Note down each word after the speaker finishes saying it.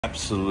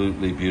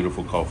Absolutely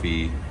beautiful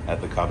coffee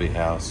at the Cubby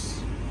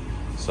house.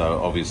 So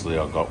obviously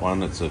I got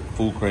one. It's a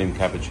full cream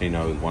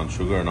cappuccino with 1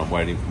 sugar, and I'm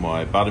waiting for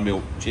my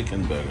buttermilk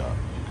chicken burger.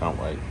 Can't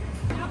wait.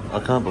 I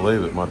can't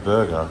believe it. My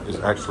burger is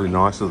actually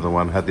nicer than the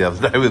one I had the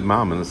other day with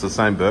Mum, and it's the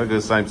same burger,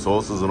 same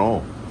sauces and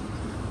all.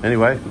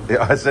 Anyway,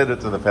 I said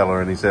it to the fella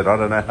and he said, I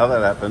don't know how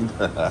that happened.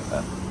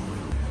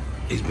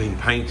 He's been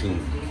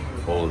painting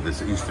all of this.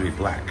 It used to be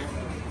black.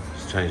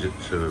 He's changed it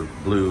to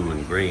blue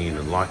and green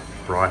and light,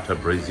 brighter,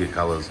 breezier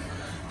colours.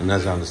 And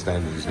as I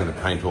understand it, he's going to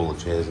paint all the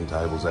chairs and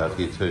tables out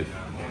here too.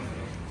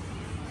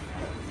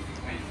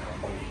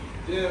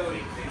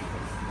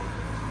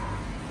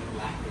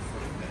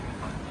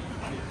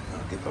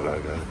 I'll get the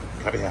logo.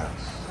 Cubby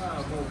house.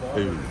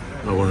 Ooh.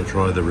 I want to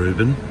try the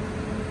Reuben.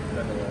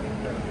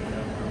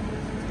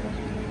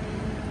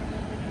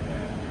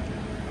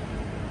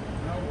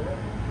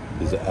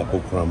 These are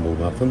apple crumble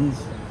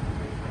muffins,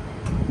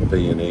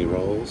 B&E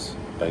rolls,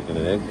 bacon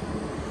and egg.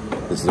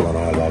 This is the one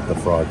I like, the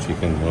fried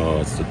chicken. Oh,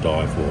 it's to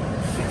die for.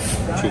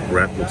 Chick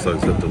wrap looks like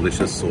it's got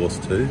delicious sauce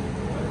too.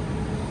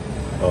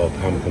 Oh,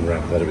 pumpkin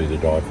wrap, that'd be to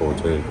die for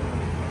too.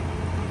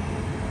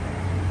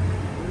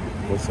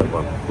 What's that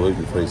one?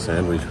 Gluten-free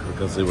sandwich. I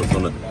can't see what's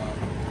on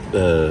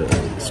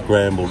it.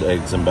 Scrambled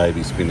eggs and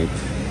baby spinach.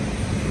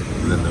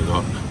 And then they've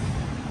got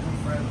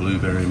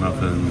blueberry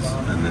muffins,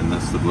 and then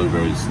that's the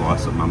blueberry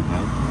slice that Mum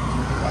had.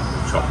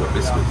 Chocolate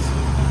biscuits.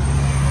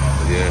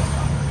 But yeah.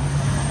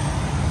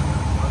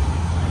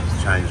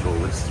 Changed all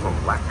this from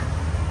black.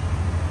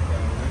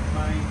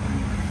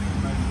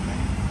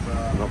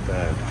 Not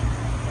bad.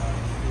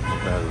 Not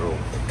bad at all.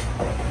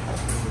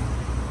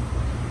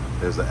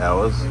 There's the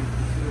hours.